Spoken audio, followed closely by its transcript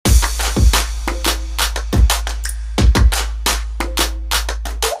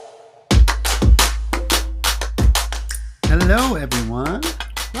Hello, everyone.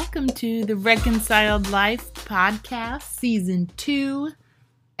 Welcome to the Reconciled Life podcast, season 2,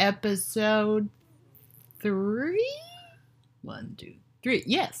 episode 3? 1, 2, 3.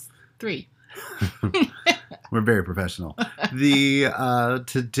 Yes, 3. We're very professional.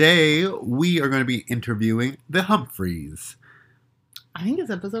 Today we are going to be interviewing the Humphreys. I think it's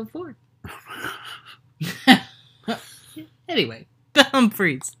episode 4. Anyway, the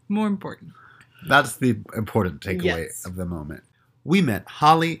Humphreys, more important. That's the important takeaway of the moment. We met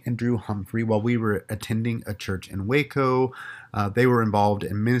Holly and Drew Humphrey while we were attending a church in Waco. They were involved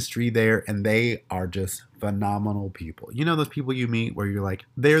in ministry there, and they are just phenomenal people. You know those people you meet where you're like,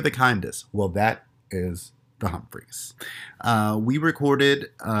 they're the kindest. Well, that is the Humphreys. We recorded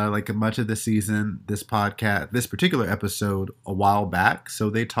much of the season, this particular episode a while back.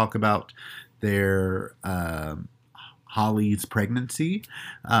 So they talk about their Holly's pregnancy.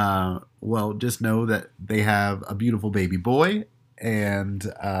 Well, just know that they have a beautiful baby boy. And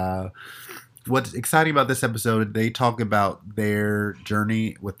what's exciting about this episode, they talk about their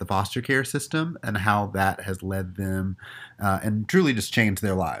journey with the foster care system and how that has led them and truly just changed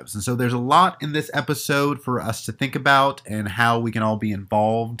their lives. And so there's a lot in this episode for us to think about and how we can all be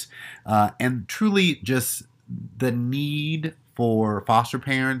involved and truly just the need for foster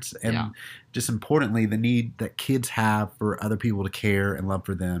parents and just importantly, the need that kids have for other people to care and love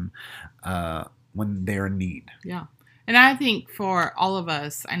for them when they're in need. Yeah. And I think for all of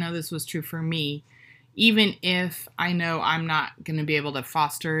us, I know this was true for me, even if I know I'm not going to be able to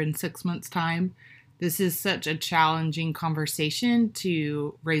foster in 6 months' time, this is such a challenging conversation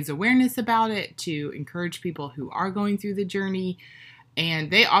to raise awareness about it, to encourage people who are going through the journey.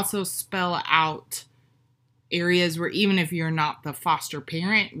 And they also spell out areas where even if you're not the foster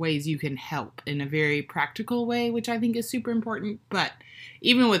parent, ways you can help in a very practical way, which I think is super important. But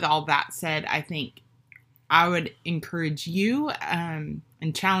even with all that said, I think I would encourage you and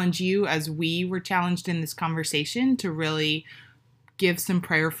challenge you as we were challenged in this conversation to really give some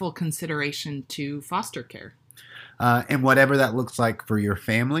prayerful consideration to foster care. And whatever that looks like for your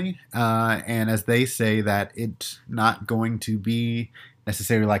family. And as they say that it's not going to be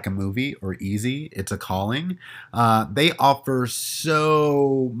necessarily like a movie or easy. It's a calling. They offer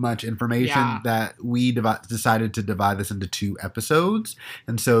so much information that we decided to divide this into 2 episodes.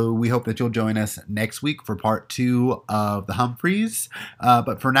 And so we hope that you'll join us next week for part 2 of the Humphreys.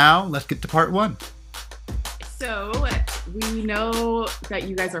 But for now, let's get to part 1. So we know that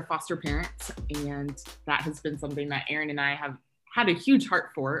you guys are foster parents, and that has been something that Aaron and I have had a huge heart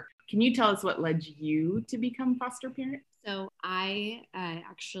for. Can you tell us what led you to become foster parent? So I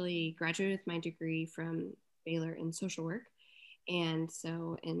actually graduated with my degree from Baylor in social work. And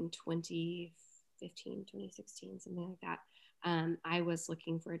so in 2015, 2016, something like that, I was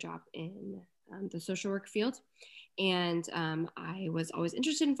looking for a job in the social work field. And I was always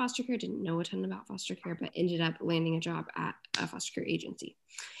interested in foster care, didn't know a ton about foster care, but ended up landing a job at a foster care agency.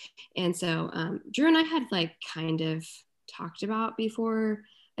 And so Drew and I had kind of talked about before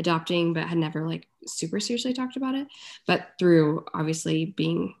adopting, but had never super seriously talked about it. But through obviously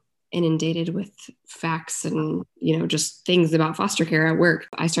being inundated with facts and, just things about foster care at work,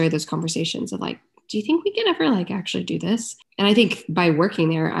 I started those conversations of do you think we can ever actually do this? And I think by working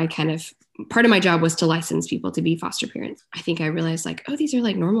there, I part of my job was to license people to be foster parents. I think I realized these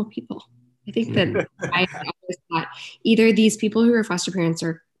are normal people. I think that I always thought either these people who are foster parents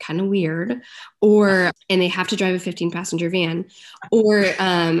are kind of weird, and they have to drive a 15-passenger van, or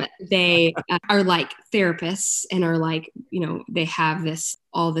they are therapists and are they have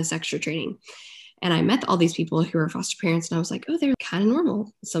all this extra training. And I met all these people who are foster parents, and I was like, oh, they're kind of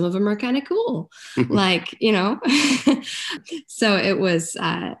normal. Some of them are kind of cool, So it was,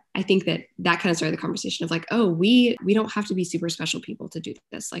 I think that kind of started the conversation of oh, we don't have to be super special people to do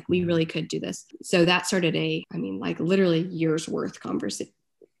this. We really could do this. So that started literally years worth conversation.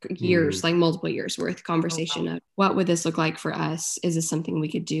 Multiple years worth conversation of what would this look like for us? Is this something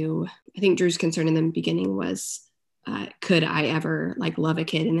we could do? I think Drew's concern in the beginning was, could I ever love a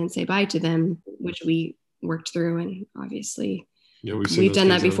kid and then say bye to them, which we worked through. And obviously we've done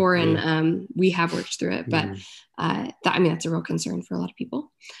that before and we have worked through it, but that's a real concern for a lot of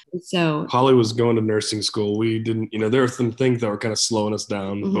people. And so Holly was going to nursing school. We didn't, there were some things that were kind of slowing us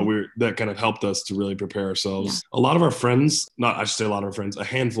down, but that kind of helped us to really prepare ourselves. A lot of our friends, a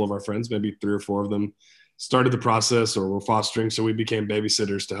handful of our friends, maybe 3 or 4 of them started the process or were fostering. So we became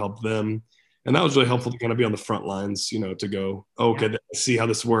babysitters to help them. And that was really helpful to kind of be on the front lines, to go, okay, see how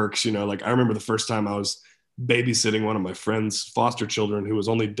this works. I remember the first time I was babysitting one of my friend's foster children who was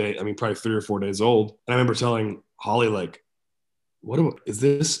only probably 3 or 4 days old. And I remember telling Holly, is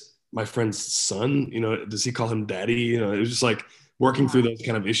this my friend's son, does he call him daddy? It was just like working through those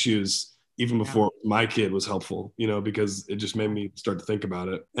kind of issues even before my kid was helpful, because it just made me start to think about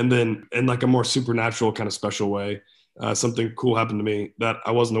it. And then in like a more supernatural kind of special way, something cool happened to me that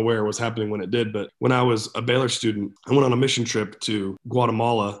I wasn't aware was happening when it did. But when I was a Baylor student, I went on a mission trip to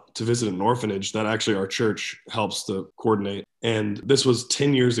Guatemala to visit an orphanage that actually our church helps to coordinate. And this was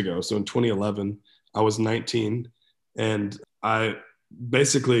 10 years ago. So in 2011, I was 19, and I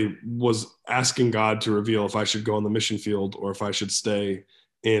basically was asking God to reveal if I should go on the mission field or if I should stay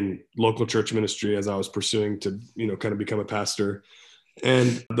in local church ministry as I was pursuing to, kind of become a pastor.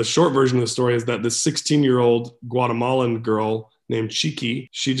 And the short version of the story is that this 16-year-old Guatemalan girl named Chiki,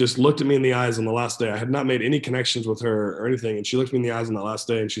 she just looked at me in the eyes on the last day. I had not made any connections with her or anything. And she looked me in the eyes on that last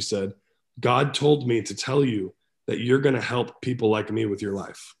day and she said, God told me to tell you that you're going to help people like me with your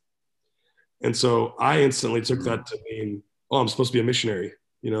life. And so I instantly took that to mean, oh, I'm supposed to be a missionary.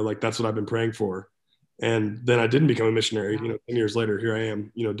 Like that's what I've been praying for. And then I didn't become a missionary. 10 years later, here I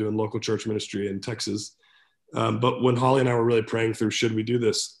am, doing local church ministry in Texas. But when Holly and I were really praying through, should we do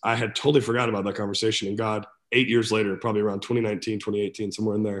this? I had totally forgot about that conversation. And God, 8 years later, probably around 2019, 2018,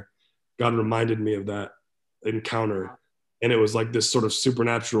 somewhere in there, God reminded me of that encounter. And it was like this sort of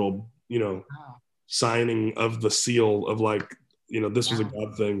supernatural, signing of the seal of like, this was a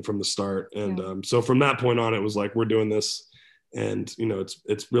God thing from the start. And so from that point on, it was like, we're doing this. And,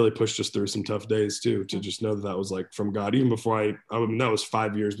 it's really pushed us through some tough days too, to just know that was like from God, even before I mean, that was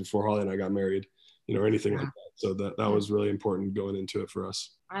 5 years before Holly and I got married, or anything like that. So that was really important going into it for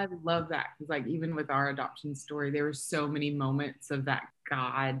us. I love that. Because like, even with our adoption story, there were so many moments of that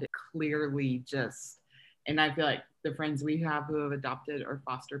God clearly and I feel like the friends we have who have adopted or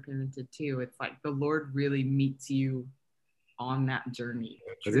foster parented too, it's like the Lord really meets you on that journey.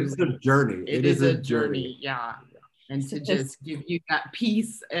 It is a journey. It is a journey. Yeah. And to just give you that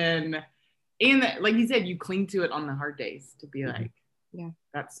peace and that, like you said, you cling to it on the hard days to be like,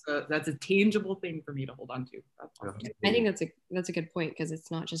 that's a tangible thing for me to hold on to. That's awesome. I think that's a good point, because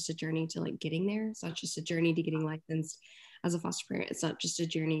it's not just a journey to like getting there. It's not just a journey to getting licensed as a foster parent. It's not just a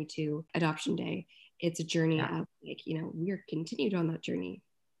journey to adoption day. It's a journey of like, we're continued on that journey.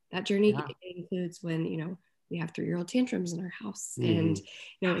 That journey includes when, we have 3-year-old tantrums in our house, and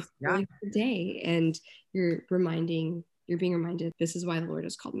it's a really good day, and you're being reminded, this is why the Lord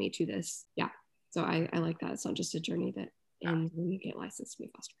has called me to this. So I like that. It's not just a journey that ends when you get licensed to be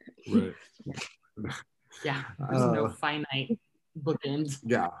a foster parent. Right. There's no finite bookends.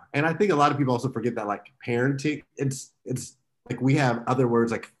 And I think a lot of people also forget that like parenting, it's like we have other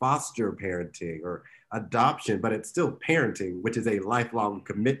words like foster parenting or adoption, but it's still parenting, which is a lifelong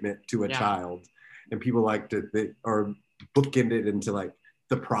commitment to a child. And people like to think, or bookend it into like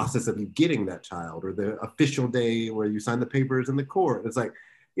the process of you getting that child, or the official day where you sign the papers in the court. It's like,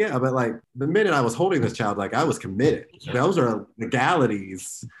 but like the minute I was holding this child, like I was committed. Those are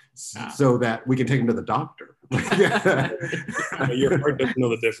legalities so that we can take him to the doctor. Your heart doesn't know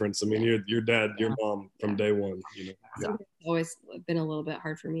the difference. I mean, your dad, your mom from day one. It's always been a little bit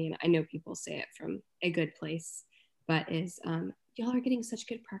hard for me, and I know people say it from a good place, but is y'all are getting such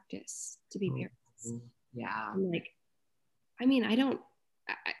good practice to be parents. I'm like, I mean,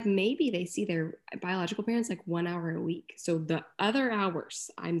 maybe they see their biological parents like 1 hour a week. So the other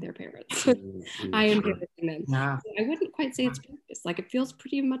hours, I'm their parents. I am parenting them. So I wouldn't quite say it's practice. Like, it feels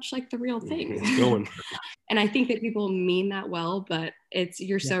pretty much like the real thing. It's going. And I think that people mean that well, but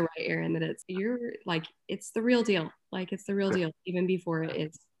you're so right, Aaron, that it's the real deal. Like, it's the real deal, even before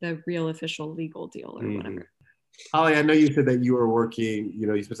it's the real official legal deal or whatever. Holly, I know you said that you were working,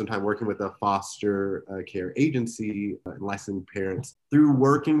 you spent some time working with a foster care agency and licensing parents. Through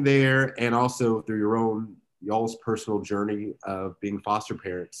working there and also through y'all's personal journey of being foster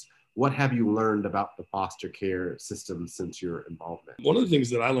parents, what have you learned about the foster care system since your involvement? One of the things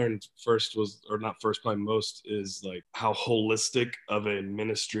that I learned first probably most, is like how holistic of a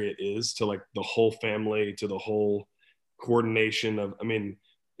ministry it is to like the whole family, to the whole coordination of,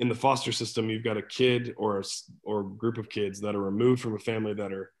 in the foster system, you've got a kid or group of kids that are removed from a family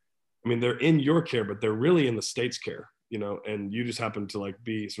that are, they're in your care, but they're really in the state's care, and you just happen to like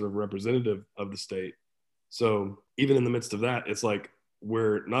be sort of representative of the state. So even in the midst of that, it's like,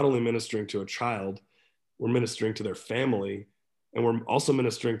 we're not only ministering to a child, we're ministering to their family, and we're also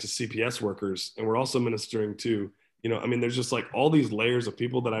ministering to CPS workers, and we're also ministering to, there's just like all these layers of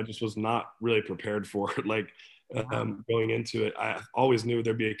people that I just was not really prepared for. Like, going into it, I always knew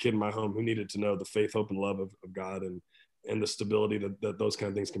there'd be a kid in my home who needed to know the faith, hope, and love of God, and the stability that those kind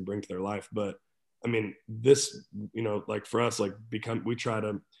of things can bring to their life. But this, like for us, like we try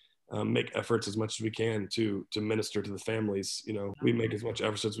to make efforts as much as we can to minister to the families. We make as much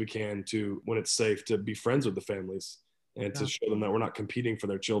efforts as we can to, when it's safe, to be friends with the families and to show them that we're not competing for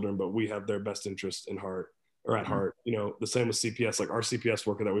their children, but we have their best interest in heart or at heart. The same with CPS. Like our CPS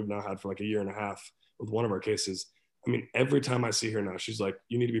worker that we've now had for like a year and a half with one of our cases. I mean, every time I see her now, she's like,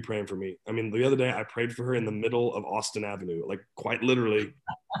 you need to be praying for me. I mean, the other day I prayed for her in the middle of Austin Avenue, like quite literally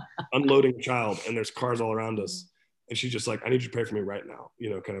unloading a child, and there's cars all around us. And she's just like, I need you to pray for me right now,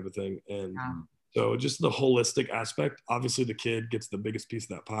 kind of a thing. And so just the holistic aspect, obviously the kid gets the biggest piece of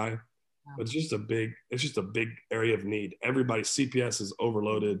that pie, but it's just a big area of need. Everybody, CPS is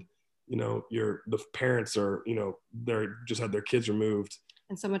overloaded. The parents are, they're just had their kids removed.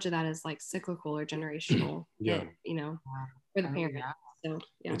 And so much of that is like cyclical or generational, for the parents. So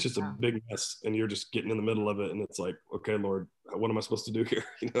it's just a big mess, and you're just getting in the middle of it, and it's like, okay, Lord, what am I supposed to do here?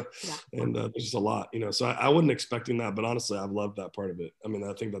 And there's just a lot, so I wasn't expecting that, but honestly, I've loved that part of it. I mean,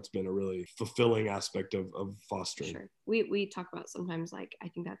 I think that's been a really fulfilling aspect of fostering. Sure. We talk about sometimes, like, I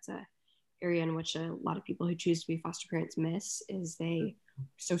think that's a area in which a lot of people who choose to be foster parents miss, is they are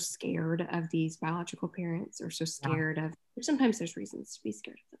so scared of these biological parents, or so scared of, sometimes there's reasons to be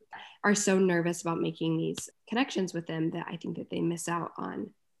scared of them, are so nervous about making these connections with them that I think that they miss out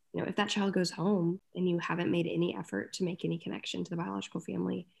on, if that child goes home and you haven't made any effort to make any connection to the biological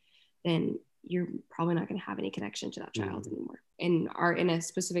family, then you're probably not going to have any connection to that child anymore. In a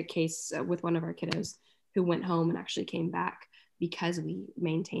specific case with one of our kiddos who went home and actually came back because we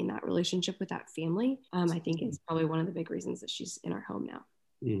maintain that relationship with that family, I think it's probably one of the big reasons that she's in our home now.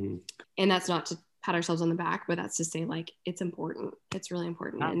 And that's not to pat ourselves on the back, but that's to say, like, it's important. It's really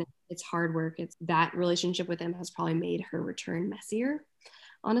important. And it's hard work. It's that relationship with them has probably made her return messier,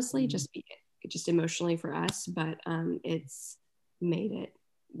 honestly, just emotionally for us. But it's made it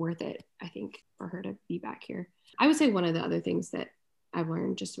worth it, I think, for her to be back here. I would say one of the other things that I've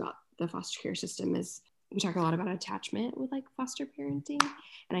learned just about the foster care system is we talk a lot about attachment with like foster parenting.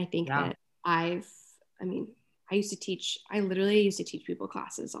 And I think that I literally used to teach people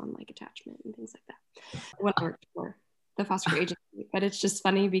classes on like attachment and things like that when I worked for the foster care agency. But it's just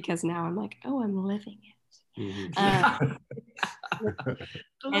funny because now I'm like, oh, I'm living it. A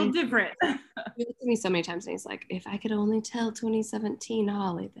little different. He looked at me so many times and he's like, if I could only tell 2017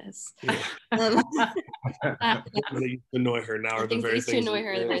 Holly this. They used to annoy her, now are the very things.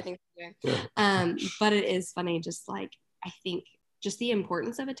 But it is funny, just like, I think just the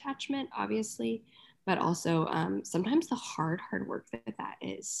importance of attachment, obviously, but also sometimes the hard work that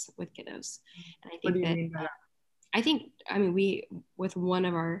is with kiddos. And I think we, with one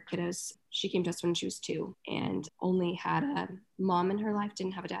of our kiddos, she came to us when she was 2 and only had a mom in her life,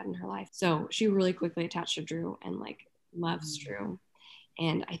 didn't have a dad in her life. So she really quickly attached to Drew and like loves Drew.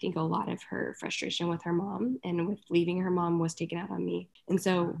 And I think a lot of her frustration with her mom and with leaving her mom was taken out on me. And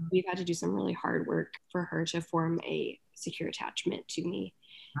so we've had to do some really hard work for her to form a secure attachment to me,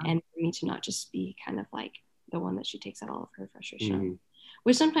 and for me to not just be kind of like the one that she takes out all of her frustration on.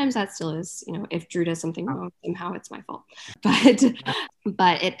 Which sometimes that still is, if Drew does something wrong, somehow it's my fault. But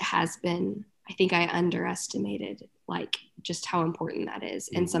it has been, I think I underestimated like just how important that is.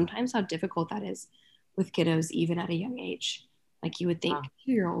 And sometimes how difficult that is with kiddos, even at a young age. Like you would think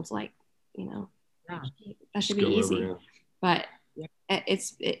 2-year-olds, like, that should be easy. But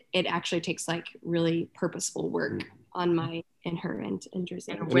it actually takes like really purposeful work on her and Drew's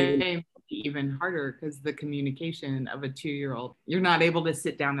end. And way even harder because the communication of a 2-year-old, you're not able to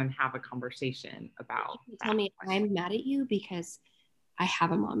sit down and have a conversation about. Tell me, I'm mad at you because I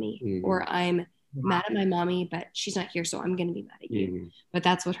have a mommy, or I'm mad at my mommy, but she's not here, so I'm going to be mad at you. But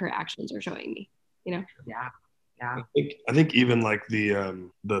that's what her actions are showing me, Yeah. I think even like the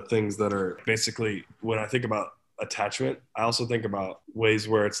things that are basically, when I think about attachment, I also think about ways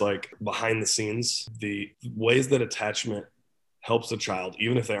where it's like behind the scenes, the ways that attachment helps a child,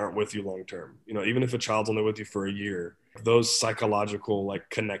 even if they aren't with you long term. Even if a child's only with you for a year, those psychological like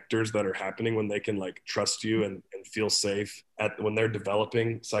connectors that are happening when they can like trust you and feel safe when they're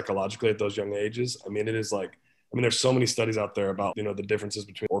developing psychologically at those young ages. There's so many studies out there about the differences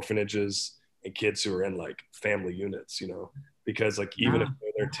between orphanages and kids who are in like family units, because like even if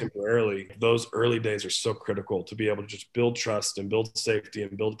they're there temporarily, those early days are so critical to be able to just build trust and build safety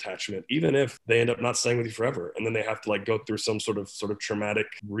and build attachment, even if they end up not staying with you forever. And then they have to like go through some sort of traumatic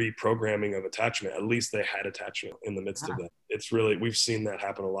reprogramming of attachment. At least they had attachment in the midst of that. It's really, we've seen that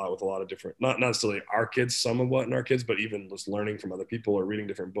happen a lot with a lot of different, not necessarily our kids, somewhat in our kids, but even just learning from other people or reading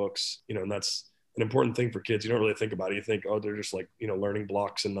different books, and that's an important thing for kids. You don't really think about it. You think, oh, they're just like, learning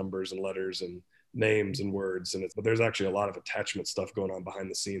blocks and numbers and letters and names and words. But there's actually a lot of attachment stuff going on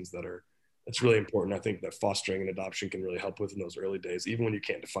behind the scenes that are that's really important. I think that fostering and adoption can really help with in those early days, even when you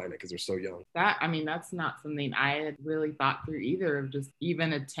can't define it because they're so young. That's not something I had really thought through either, of just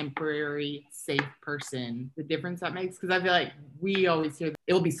even a temporary safe person, the difference that makes. Because I feel like we always hear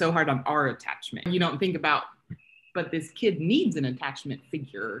it'll be so hard on our attachment. You don't think about, but this kid needs an attachment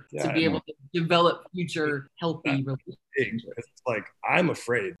figure to be able to develop future healthy relationships. It's like, I'm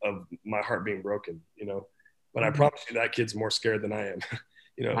afraid of my heart being broken, but I promise you that kid's more scared than I am,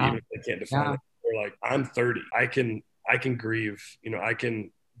 even if they can't define it. Or like, I'm 30. I can grieve, I can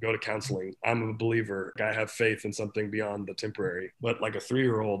go to counseling. I'm a believer. I have faith in something beyond the temporary. But like a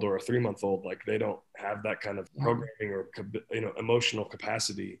 3-year-old or a 3-month-old, like they don't have that kind of programming or emotional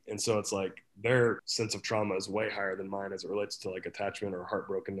capacity. And so it's like their sense of trauma is way higher than mine as it relates to like attachment or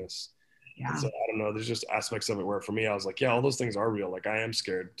heartbrokenness. And so I don't know, there's just aspects of it where for me, I was like, yeah, all those things are real. Like I am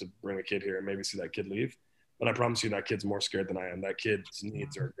scared to bring a kid here and maybe see that kid leave. But I promise you that kid's more scared than I am. That kid's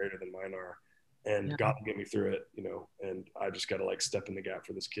needs are greater than mine are. And God will get me through it, and I just got to like step in the gap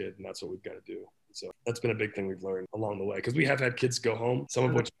for this kid. And that's what we've got to do. So that's been a big thing we've learned along the way, because we have had kids go home, some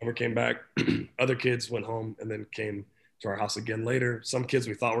of which never came back. Other kids went home and then came to our house again later. Some kids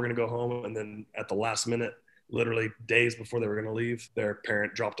we thought were going to go home, and then at the last minute, literally days before they were going to leave, their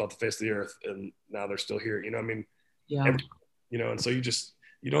parent dropped off the face of the earth, and now they're still here. And so you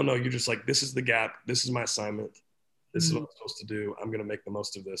don't know. You're just like, this is the gap. This is my assignment. This is what I'm supposed to do. I'm going to make the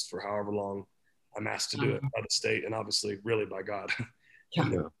most of this for however long I'm asked to do it by the state, and obviously really by God.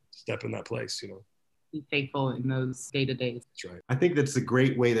 Step in that place, Be faithful in those day-to-days. That's right. I think that's a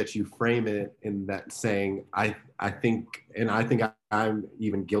great way that you frame it, in that saying, I think I'm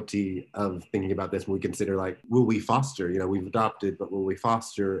even guilty of thinking about this when we consider, like, will we foster? We've adopted, but will we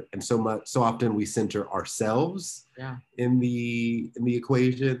foster? And so often we center ourselves in the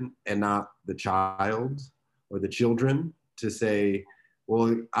equation and not the child or the children, to say,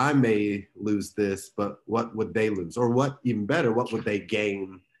 well, I may lose this, but what would they lose? Or what, even better, what would they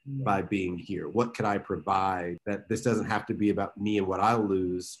gain by being here? What could I provide? That this doesn't have to be about me and what I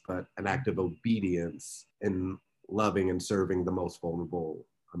lose, but an act of obedience and loving and serving the most vulnerable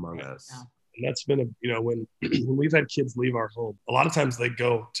among us. And that's been when we've had kids leave our home, a lot of times they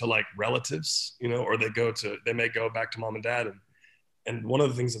go to like relatives, or they may go back to mom and dad. And one of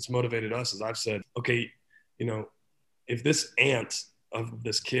the things that's motivated us is I've said, okay, if this aunt of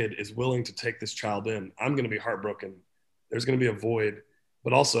this kid is willing to take this child in, I'm going to be heartbroken. There's going to be a void,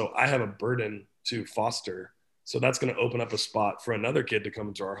 but also I have a burden to foster. So that's going to open up a spot for another kid to come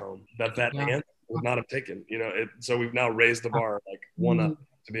into our home that aunt would not have taken, so we've now raised the bar like one up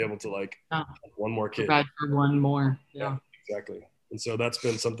to be able to like have one more kid. Provide for one more. Yeah, exactly. And so that's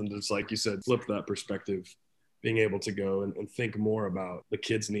been something that's, like you said, flip that perspective, being able to go and think more about the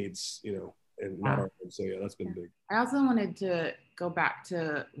kids' needs, and not our own. So that's been big. I also wanted to go back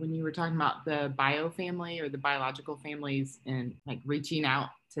to when you were talking about the bio family or the biological families and like reaching out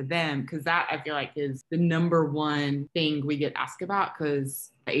to them, because that I feel like is the number one thing we get asked about,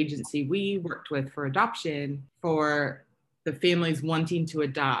 because the agency we worked with for adoption, for the families wanting to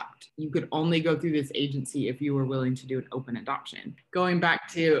adopt, you could only go through this agency if you were willing to do an open adoption. Going back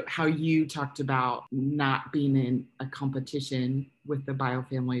to how you talked about not being in a competition with the bio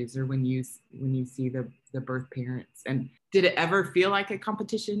families, or when you see the birth parents, and did it ever feel like a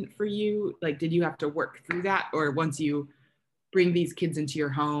competition for you? Like, did you have to work through that, or once you bring these kids into your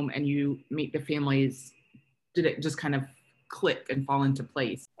home and you meet the families, did it just kind of click and fall into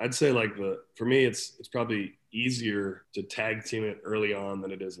place? I'd say like for me, it's probably easier to tag team it early on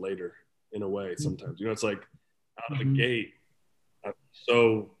than it is later, in a way. Sometimes, it's like out of the gate,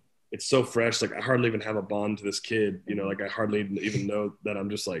 it's so fresh. Like I hardly even have a bond to this kid, like I hardly even know that I'm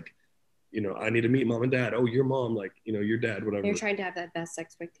just like, I need to meet mom and dad. Oh, your mom, like, your dad, whatever. They're trying to have that best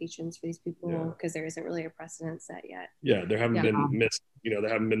expectations for these people, because there isn't really a precedent set yet. Yeah, there haven't been missed, there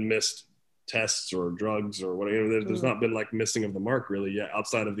haven't been missed tests or drugs or whatever. There's not been like missing of the mark really yet,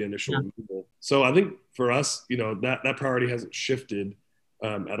 outside of the initial removal. So I think for us, that priority hasn't shifted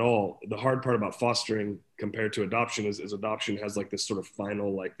at all. The hard part about fostering compared to adoption is adoption has like this sort of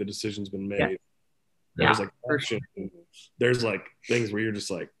final, like the decision's been made. There's like adoption, there's like things where you're just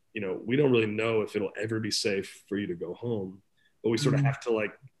like, we don't really know if it'll ever be safe for you to go home, but we sort of have to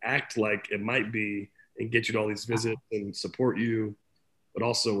like act like it might be and get you to all these visits and support you. But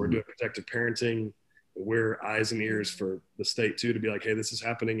also we're doing protective parenting. We're eyes and ears for the state too, to be like, hey, this is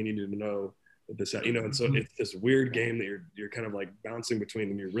happening and you need to know that this, and so it's this weird game that you're kind of like bouncing between,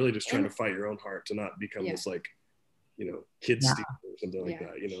 and you're really just trying to fight your own heart to not become this like, kid stealer or something like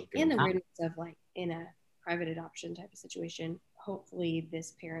that, And the weirdness of like in a private adoption type of situation, hopefully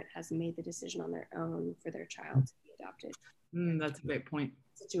this parent has made the decision on their own for their child to be adopted. That's a great point.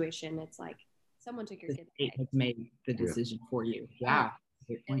 situation, it's like someone took your The kid state away. has made the decision for you. Yeah.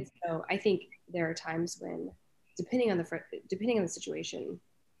 Good And point. so I think there are times when, depending on the situation,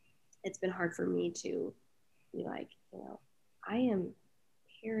 it's been hard for me to be like, I am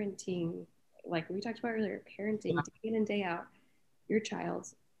parenting, like we talked about earlier, parenting day in and day out your child,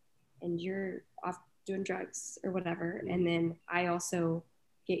 and you're off doing drugs or whatever. And then I also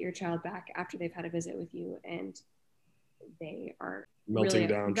get your child back after they've had a visit with you, and they are melting really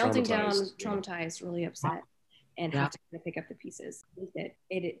down, traumatized, really upset, and have to kind of pick up the pieces.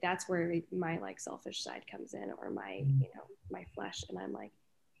 That's where my like selfish side comes in, or my my flesh, and I'm like,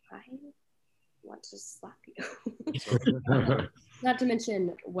 I want to slap you. Not to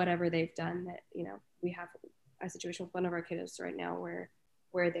mention whatever they've done. That we have a situation with one of our kiddos right now where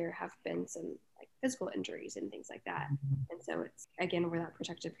there have been some like physical injuries and things like that. And so it's again where that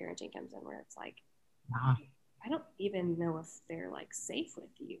protective parenting comes in, where it's like, I don't even know if they're like safe with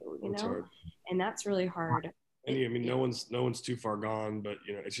you, hard. And that's really hard. And I mean, no one's too far gone, but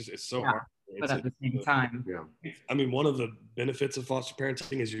it's so hard. But at the same time, I mean, one of the benefits of foster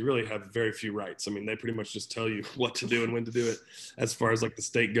parenting is you really have very few rights. I mean, they pretty much just tell you what to do and when to do it, as far as like the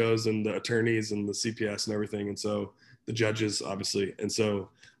state goes, and the attorneys and the CPS and everything, and so the judges obviously, and so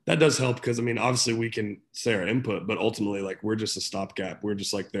that does help, because I mean, obviously we can say our input, but ultimately, like, we're just a stopgap. We're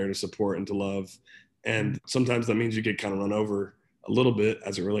just like there to support and to love, and sometimes that means you get kind of run over a little bit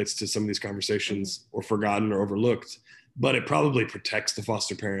as it relates to some of these conversations, or forgotten or overlooked, but it probably protects the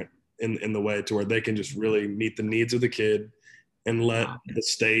foster parent in the way to where they can just really meet the needs of the kid, and let the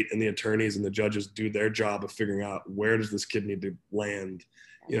state and the attorneys and the judges do their job of figuring out where does this kid need to land,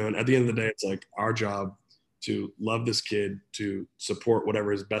 and at the end of the day, it's like our job to love this kid, to support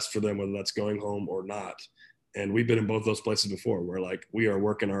whatever is best for them, whether that's going home or not. And we've been in both those places before, where like we are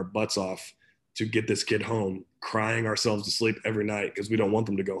working our butts off to get this kid home, crying ourselves to sleep every night because we don't want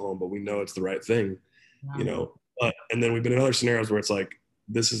them to go home, but we know it's the right thing, and then we've been in other scenarios where it's like,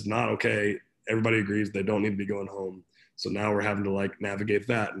 this is not okay. Everybody agrees they don't need to be going home. So now we're having to like navigate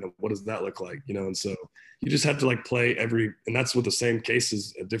that. And what does that look like? And so you just have to like play and that's with the same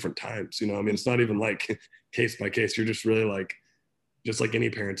cases at different times. I mean, it's not even like case by case. You're just really like, just like any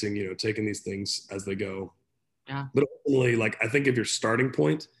parenting, taking these things as they go. Yeah. But ultimately, like, I think if your starting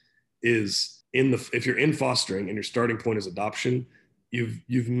point is if you're in fostering and your starting point is adoption,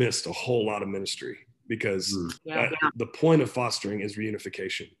 you've missed a whole lot of ministry, because the point of fostering is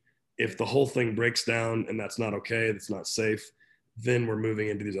reunification. If the whole thing breaks down and that's not okay, that's not safe, then we're moving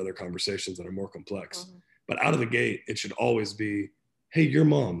into these other conversations that are more complex. But out of the gate, it should always be, hey, you're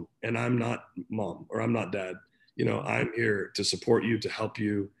mom and I'm not mom, or I'm not dad. I'm here to support you, to help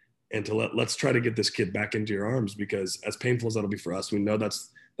you, and to let's try to get this kid back into your arms, because as painful as that'll be for us, we know that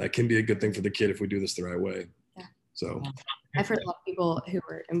can be a good thing for the kid if we do this the right way. So I've heard a lot of people who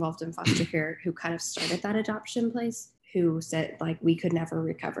were involved in foster care who kind of started that adoption place, who said like, we could never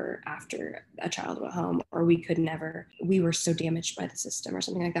recover after a child went home, or we were so damaged by the system or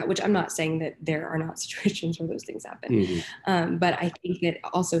something like that, which I'm not saying that there are not situations where those things happen. But I think that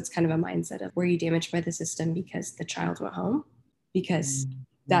also it's kind of a mindset of, were you damaged by the system because the child went home? Because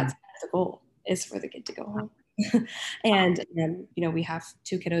that's the goal, is for the kid to go home. And then, we have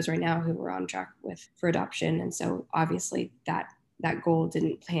 2 kiddos right now who we're on track for adoption. And so obviously that goal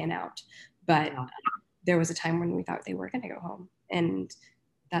didn't pan out, but there was a time when we thought they were going to go home, and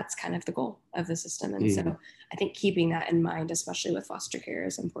that's kind of the goal of the system. And so I think keeping that in mind, especially with foster care,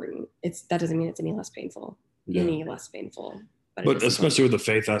 is important. That doesn't mean it's any less painful, but especially with the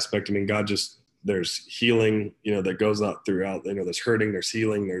faith aspect. I mean, God there's healing, that goes out throughout, there's hurting, there's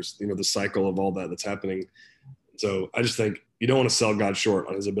healing, there's, the cycle of all that's happening. So I just think you don't want to sell God short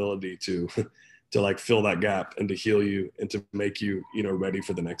on his ability to like fill that gap and to heal you and to make you, ready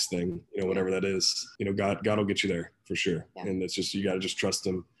for the next thing, whatever that is. God will get you there for sure. Yeah. And it's just, you got to just trust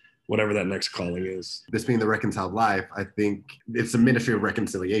him, whatever that next calling is. This being the reconciled life, I think it's a ministry of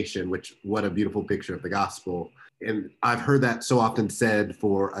reconciliation, which, what a beautiful picture of the gospel. And I've heard that so often said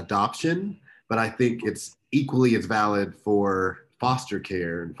for adoption, but I think it's equally as valid for foster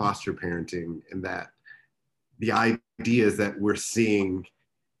care and foster parenting, and that the idea is that we're seeing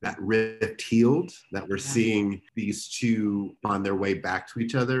that rift healed, that we're seeing these two on their way back to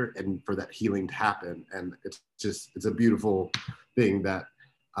each other, and for that healing to happen. And it's a beautiful thing. That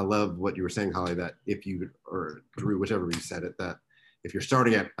I love what you were saying, Holly, that if you, or Drew, whichever you said it, that if you're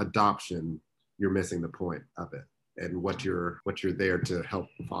starting at adoption, you're missing the point of it and what you're there to help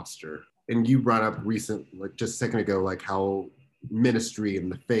foster. And you brought up like just a second ago, like how ministry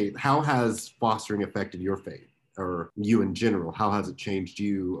and the faith, how has fostering affected your faith, or you in general? How has it changed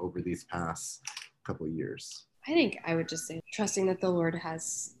you over these past couple of years? I think I would just say trusting that the Lord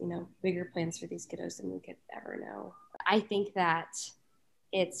has, bigger plans for these kiddos than we could ever know. I think that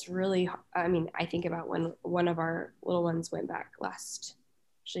it's really, I think about when one of our little ones went back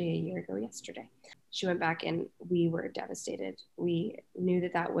actually a year ago yesterday. She went back and we were devastated. We knew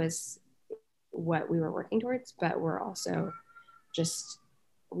that that was what we were working towards, but we're also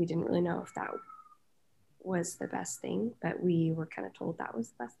we didn't really know if that was the best thing, but we were kind of told that was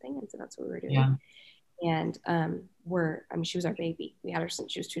the best thing. And so that's what we were doing. Yeah. And she was our baby. We had her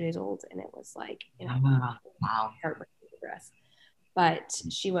since she was 2 days old, and it was like, Wow. heartbreaking for us. But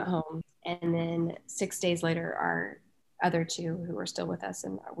she went home, and then 6 days later, our other two who were still with us,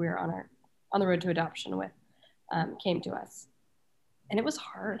 and we were on the road to adoption with, came to us, and it was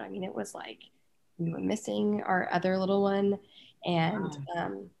hard. It was like we were missing our other little one, and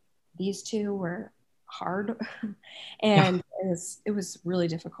these two were hard, and it was really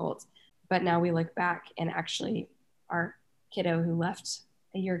difficult. But now we look back, and actually our kiddo who left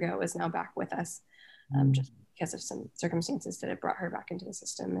a year ago is now back with us, just because of some circumstances that had brought her back into the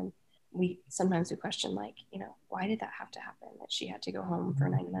system. And sometimes we question, like, why did that have to happen? That she had to go home for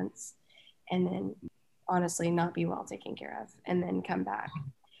 9 months and then honestly not be well taken care of and then come back.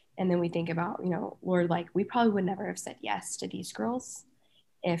 And then we think about, Lord, like, we probably would never have said yes to these girls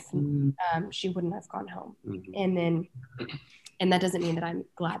if she wouldn't have gone home. Mm-hmm. And that doesn't mean that I'm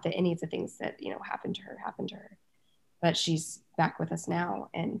glad that any of the things that, happened to her, but she's back with us now.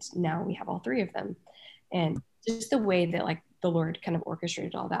 And now we have all three of them. And just the way that, like, the Lord kind of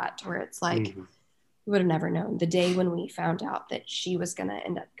orchestrated all that to where it's like, we would have never known. The day when we found out that she was going to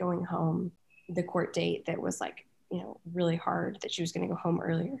end up going home, the court date that was like, really hard, that she was going to go home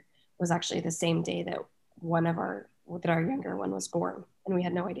earlier, was actually the same day that our younger one was born. And we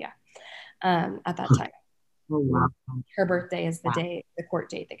had no idea at that time. Oh, wow. Her birthday is the court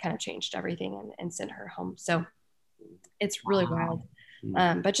date that kind of changed everything and sent her home. So it's really wild.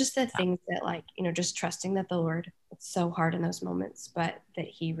 But just the things that, like, just trusting that the Lord, it's so hard in those moments, but that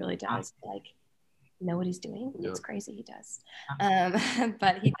he really does, like, know what he's doing. It's crazy. He does.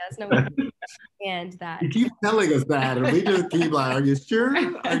 But he does know what he's doing. And that he keeps telling us that, and we just keep like, are you sure?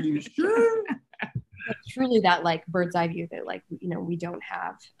 Are you sure? Truly that, like, bird's eye view that, like, we don't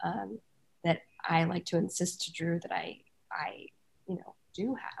have, that I like to insist to Drew that I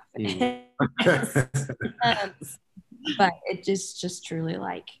do have. But it just truly,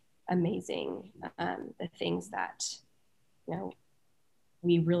 like, amazing, the things that,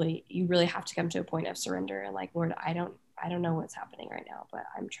 you really have to come to a point of surrender and, like, Lord, I don't know what's happening right now, but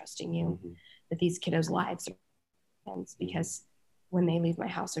I'm trusting you that these kiddos' lives are ends, because when they leave my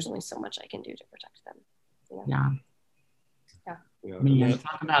house, there's only so much I can do to protect them. Yeah. Yeah.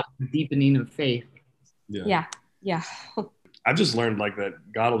 Talk about the deepening of faith. Yeah. I've just learned, like,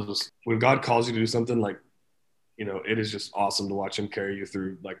 that God will just, when God calls you to do something, like, it is just awesome to watch him carry you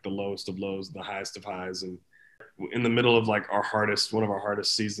through, like, the lowest of lows, the highest of highs. And in the middle of, like, one of our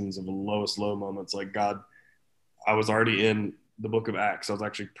hardest seasons of the lowest low moments, like, God, I was already in the book of Acts. I was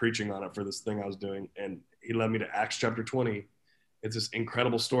actually preaching on it for this thing I was doing. And he led me to Acts chapter 20. It's this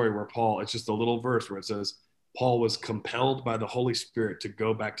incredible story where it's just a little verse where it says, Paul was compelled by the Holy Spirit to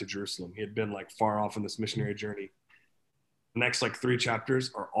go back to Jerusalem. He had been, like, far off in this missionary journey. The next, like, 3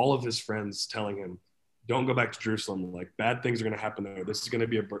 chapters are all of his friends telling him, don't go back to Jerusalem. Like, bad things are going to happen there. This is going to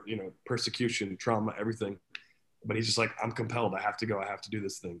be persecution, trauma, everything. But he's just like, I'm compelled. I have to go. I have to do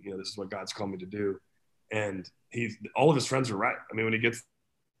this thing. This is what God's called me to do. And all of his friends were right. When he gets a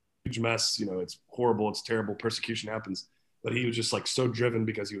huge mess, it's horrible. It's terrible. Persecution happens. But he was just, like, so driven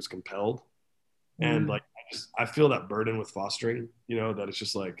because he was compelled. And, like, I feel that burden with fostering, that it's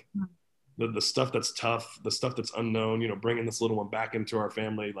just like the stuff that's tough, the stuff that's unknown, bringing this little one back into our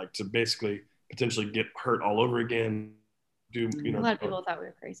family, like, to basically potentially get hurt all over again. A lot of people thought we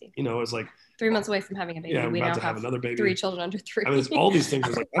were crazy. It's like 3 months away from having a baby. Yeah, we now have another baby. 3 children under 3. It's all these things.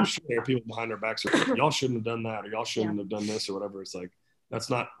 It's like, I'm sure there are people behind our backs who are like, y'all shouldn't have done that, or y'all shouldn't have done this, or whatever. It's like, that's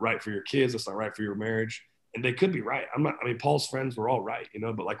not right for your kids. That's not right for your marriage. And they could be right. Paul's friends were all right,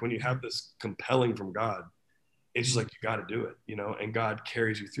 but, like, when you have this compelling from God, it's just like, you got to do it, and God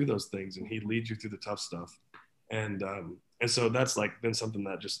carries you through those things, and he leads you through the tough stuff. And so that's, like, been something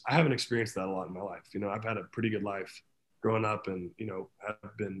that just, I haven't experienced that a lot in my life. I've had a pretty good life growing up, and,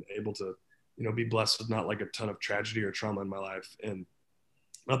 have been able to, be blessed with not, like, a ton of tragedy or trauma in my life. And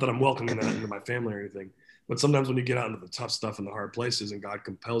not that I'm welcoming that into my family or anything, but sometimes when you get out into the tough stuff and the hard places and God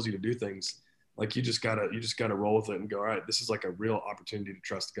compels you to do things, like, you just gotta roll with it and go, all right, this is, like, a real opportunity to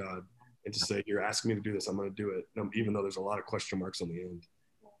trust God and to say, you're asking me to do this, I'm going to do it. Even though there's a lot of question marks on the end,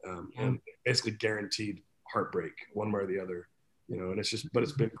 and basically guaranteed heartbreak one way or the other, and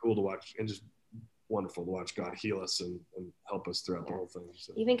it's been cool to watch and just wonderful to watch God heal us and help us throughout the whole thing.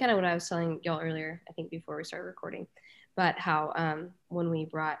 So. Even kind of what I was telling y'all earlier, I think before we started recording, but how when we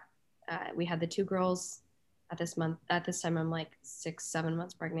brought, we had the 2 girls at this time I'm like 6-7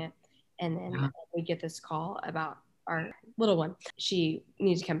 months pregnant. And then we get this call about our little one. She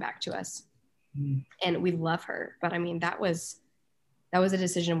needs to come back to us. And we love her. But I mean, that was a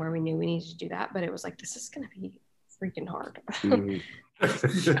decision where we knew we needed to do that. But it was like, this is going to be freaking hard.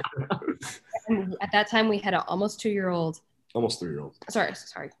 And at that time, we had an almost 2-year-old. Almost 3-year-old.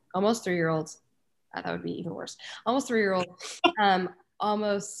 Sorry. Almost 3-year-old. That would be even worse. Almost 3-year-old.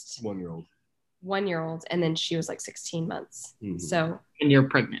 Almost 1-year-old. 1-year-old. And then she was like 16 months. So. And you're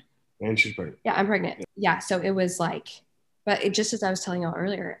pregnant. And she's pregnant. Yeah, I'm pregnant. Yeah. So it was like, but it just, as I was telling y'all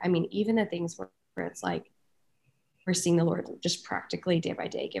earlier, I mean, even the things where it's like, we're seeing the Lord just practically day by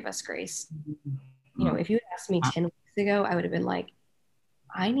day give us grace. You know, if you had asked me 10 weeks ago, I would have been like,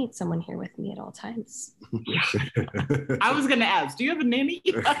 I need someone here with me at all times. I was going to ask, do you have a nanny?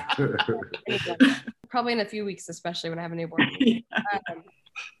 Probably in a few weeks, especially when I have a newborn.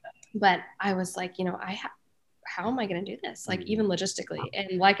 But I was like, you know, how am I going to do this? Like, even logistically.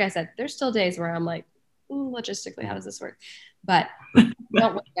 And like I said, there's still days where I'm like, logistically, how does this work? But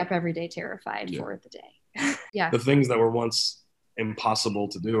don't wake up every day terrified for the day. The things that were once impossible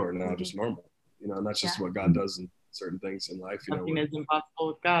to do are now just normal, you know, and that's just what God does in certain things in life. You Nothing know, is impossible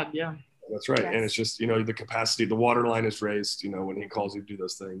with God. Yeah. That's right. Yes. And it's just, you know, the capacity, the water line is raised, you know, when he calls you to do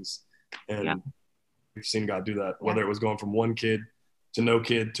those things. And we've seen God do that, whether it was going from 1 kid to no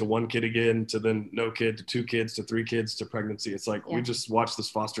kid to 1 kid again, to then no kid to 2 kids to 3 kids to pregnancy. It's like, we just watched this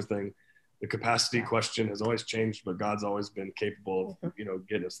foster thing. The capacity question has always changed, but God's always been capable of, you know,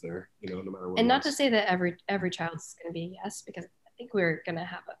 getting us there, you know, no matter what. And not to say that every child's going to be a yes, because I think we're going to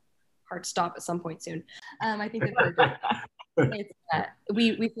have a hard stop at some point soon. I think it's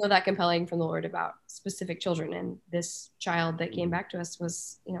we feel that compelling from the Lord about specific children, and this child that came back to us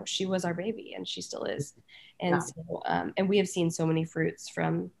was, you know, she was our baby, and she still is. And so, and we have seen so many fruits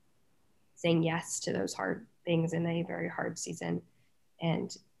from saying yes to those hard things in a very hard season.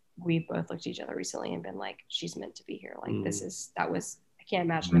 And we both looked at each other recently and been like, she's meant to be here. Like I can't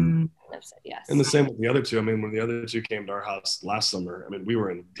imagine if I have said yes. And the same with the other 2. I mean, when the other 2 came to our house last summer, I mean, we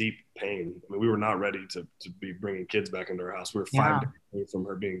were in deep pain. I mean, we were not ready to be bringing kids back into our house. We were 5 days away from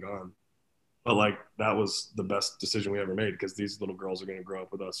her being gone. But like, that was the best decision we ever made, because these little girls are going to grow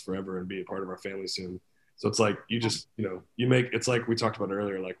up with us forever and be a part of our family soon. So it's like, you just, you know, it's like we talked about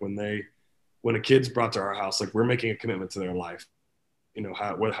earlier, like when a kid's brought to our house, like we're making a commitment to their life, you know,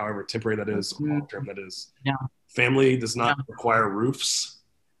 however temporary that is, long term that is. Yeah. Family does not require roofs.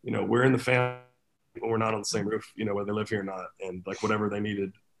 You know, we're in the family, but we're not on the same roof, you know, whether they live here or not. And like, whatever they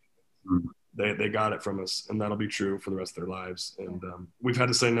needed, they got it from us, and that'll be true for the rest of their lives. And we've had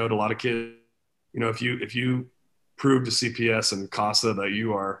to say no to a lot of kids. You know, if you prove to CPS and CASA that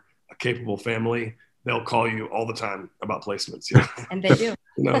you are a capable family, they'll call you all the time about placements. You know? And they do.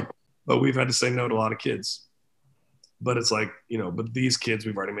 You know, but we've had to say no to a lot of kids. But it's like, you know, but these kids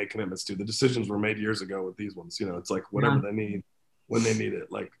we've already made commitments to. The decisions were made years ago with these ones. You know, it's like whatever they need, when they need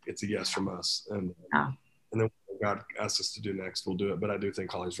it, like it's a yes from us. And then what God asks us to do next, we'll do it. But I do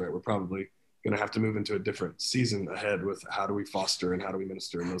think Holly's right. We're probably going to have to move into a different season ahead with how do we foster and how do we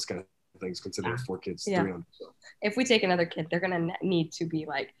minister and those kind of things, considering 4 kids, 3 on. So. If we take another kid, they're going to need to be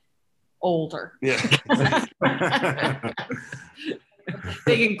like older. Yeah.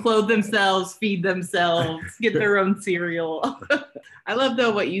 They can clothe themselves, feed themselves, get their own cereal. I love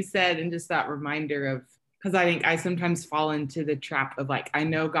though what you said, and just that reminder of, because I think I sometimes fall into the trap of like, I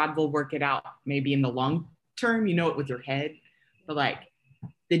know God will work it out maybe in the long term, you know it with your head, but like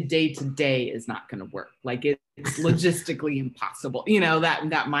the day to day is not going to work. Like it's logistically impossible. You know, that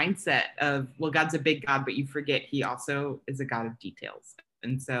mindset of, well, God's a big God, but you forget he also is a God of details.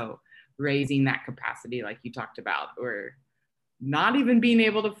 And so raising that capacity, like you talked about, or not even being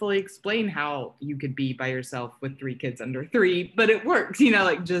able to fully explain how you could be by yourself with 3 kids under 3, but it works, you know,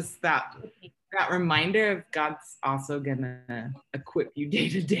 like just that reminder of God's also gonna equip you day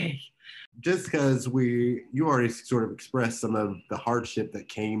to day. Just because you already sort of expressed some of the hardship that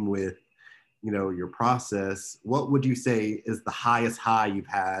came with, you know, your process, what would you say is the highest high you've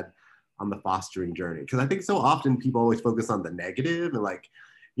had on the fostering journey? Because I think so often people always focus on the negative, and like,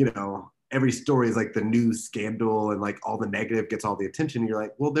 you know, every story is like the news scandal and like all the negative gets all the attention. You're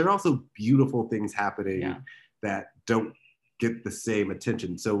like, well, there are also beautiful things happening that don't get the same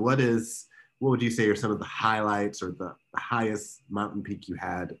attention. So what would you say are some of the highlights or the highest mountain peak you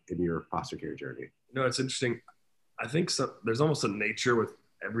had in your foster care journey? You know, it's interesting. I think there's almost a nature with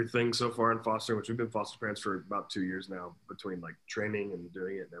everything so far in fostering, which we've been foster parents for about 2 years now, between like training and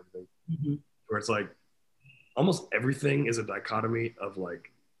doing it and everything. where it's like almost everything is a dichotomy of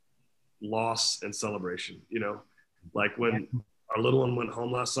like loss and celebration, you know? Like when our little one went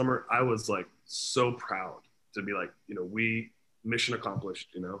home last summer, I was like so proud to be like, you know, we mission accomplished,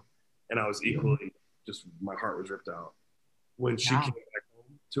 you know? And I was equally just, my heart was ripped out. When she came back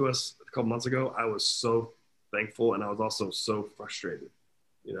home to us a couple months ago, I was so thankful, and I was also so frustrated,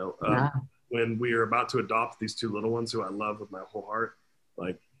 you know? When we are about to adopt these two little ones who I love with my whole heart,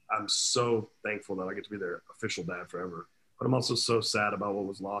 like I'm so thankful that I get to be their official dad forever. But I'm also so sad about what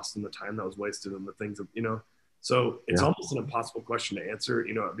was lost and the time that was wasted and the things that, you know, so it's almost an impossible question to answer,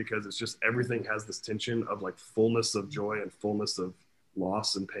 you know, because it's just everything has this tension of like fullness of joy and fullness of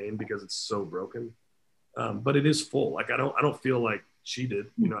loss and pain because it's so broken. But it is full. Like I don't feel like she did,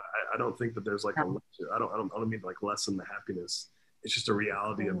 you know. I don't think that there's like I don't mean like lessen the happiness. It's just a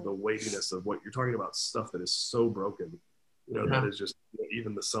reality of the weightiness of what you're talking about, stuff that is so broken, you know, that is just, you know,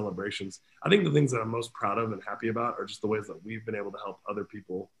 even the celebrations. I think the things that I'm most proud of and happy about are just the ways that we've been able to help other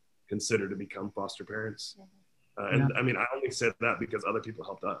people consider to become foster parents. And I mean, I only said that because other people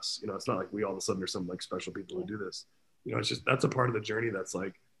helped us. You know, it's not like we all of a sudden are some like special people who do this. You know, it's just, that's a part of the journey that's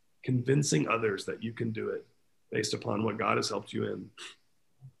like convincing others that you can do it based upon what God has helped you in,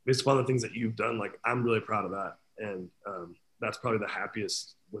 based upon the things that you've done. Like, I'm really proud of that. And that's probably the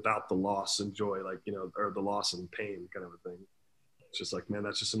happiest without the loss and joy, like, you know, or the loss and pain kind of a thing. It's just like, man,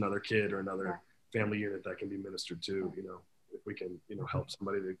 that's just another kid or another family unit that can be ministered to, you know, if we can, you know, help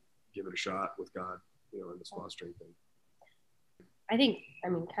somebody to give it a shot with God, you know, in this fostering thing. I think, I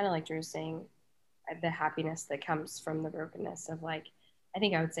mean, kind of like Drew was saying, the happiness that comes from the brokenness of like, I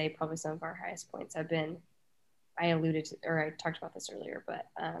think I would say probably some of our highest points have been, I alluded to, or I talked about this earlier, but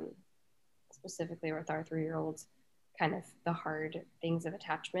specifically with our 3-year-olds, kind of the hard things of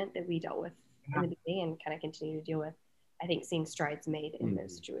attachment that we dealt with in the beginning and kind of continue to deal with. I think seeing strides made in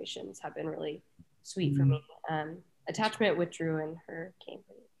those situations have been really sweet for me. Attachment with Drew and her came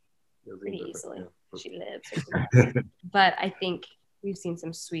pretty easily. Yeah. She lives. But I think we've seen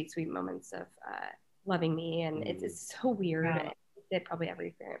some sweet moments of loving me, and it's so weird that probably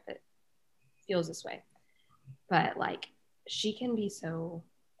every parent that feels this way. But like, she can be so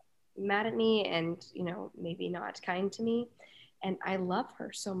mad at me and, you know, maybe not kind to me, and I love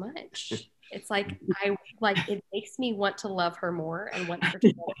her so much. It's like it makes me want to love her more and want her to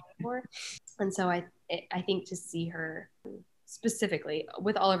love her more. And so I think to see her specifically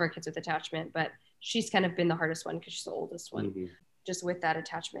with all of our kids with attachment, but she's kind of been the hardest one because she's the oldest one. Just with that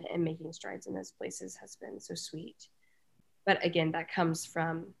attachment and making strides in those places has been so sweet. But again, that comes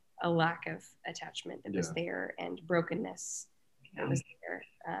from a lack of attachment that was there and brokenness that was there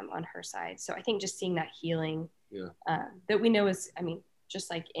on her side. So I think just seeing that healing that we know is, I mean, just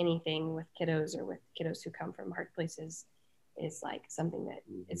like anything with kiddos or with kiddos who come from hard places, is like something that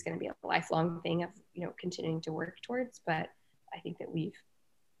is going to be a lifelong thing of, you know, continuing to work towards. But I think that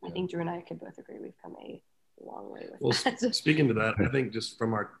I think Drew and I could both agree we've come a long way with that. Speaking to that, I think just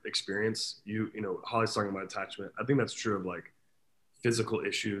from our experience, you know, Holly's talking about attachment. I think that's true of like physical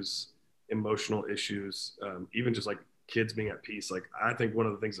issues, emotional issues, even just like kids being at peace. Like, I think one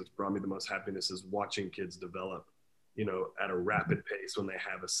of the things that's brought me the most happiness is watching kids develop, you know, at a rapid pace when they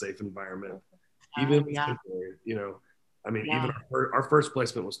have a safe environment, even if it's temporary, you know. I mean, even our first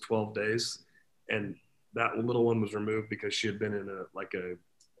placement was 12 days, and that little one was removed because she had been in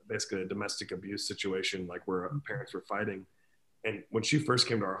basically a domestic abuse situation, like where parents were fighting. And when she first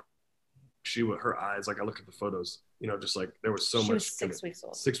came to her eyes, like I look at the photos, you know, just like there was so much. 6 weeks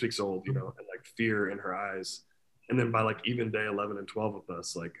old. 6 weeks old, you know, and like fear in her eyes. And then by like even day 11 and 12 with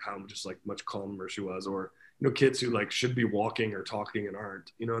us, like how just like much calmer she was, or, you know, kids who like should be walking or talking and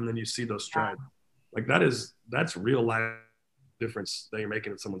aren't, you know, and then you see those strides. Like that's real life difference that you're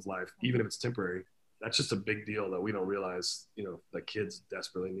making in someone's life, even if it's temporary. That's just a big deal that we don't realize, you know, that kids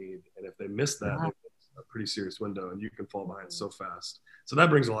desperately need. And if they miss that, they miss a pretty serious window, and you can fall behind so fast. So that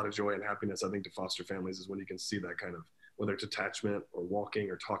brings a lot of joy and happiness, I think, to foster families, is when you can see that kind of, whether it's attachment or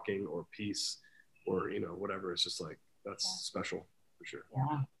walking or talking or peace or, you know, whatever. It's just like, that's special for sure.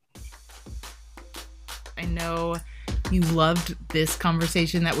 I know you loved this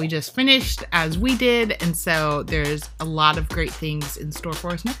conversation that we just finished, as we did, and so there's a lot of great things in store for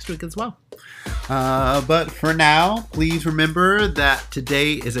us next week as well. But for now, please remember that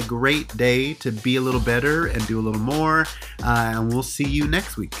today is a great day to be a little better and do a little more, and we'll see you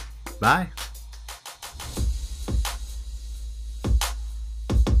next week. Bye.